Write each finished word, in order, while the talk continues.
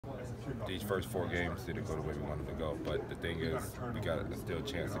these first 4 games didn't go the way we wanted to go. But the thing is, we got still a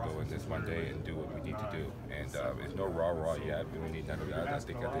chance to go in this Monday and do what we need to do. And it's no rah-rah yet. We don't need none of that. I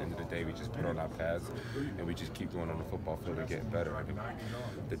think at the end of the day, we just put on our pads and we just keep going on the football field and getting better. And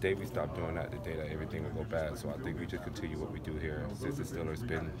the day we stop doing that, the day that everything will go bad. So I think we just continue what we do here. Since the Steelers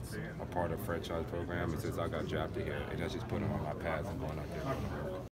been a part of the franchise program and since I got drafted here, and that's just putting on my pads and going out there.